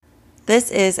This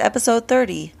is episode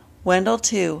 30, Wendell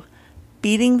 2,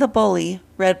 Beating the Bully,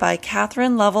 read by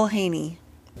Kathryn Lovell Haynie.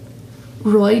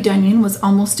 Roy Dunyan was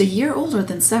almost a year older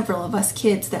than several of us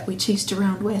kids that we chased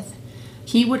around with.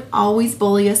 He would always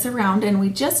bully us around, and we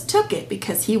just took it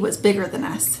because he was bigger than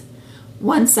us.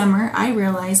 One summer, I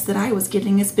realized that I was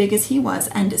getting as big as he was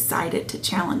and decided to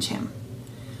challenge him.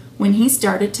 When he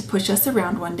started to push us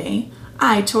around one day,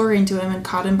 I tore into him and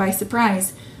caught him by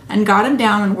surprise and got him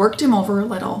down and worked him over a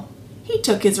little. He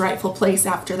took his rightful place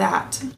after that.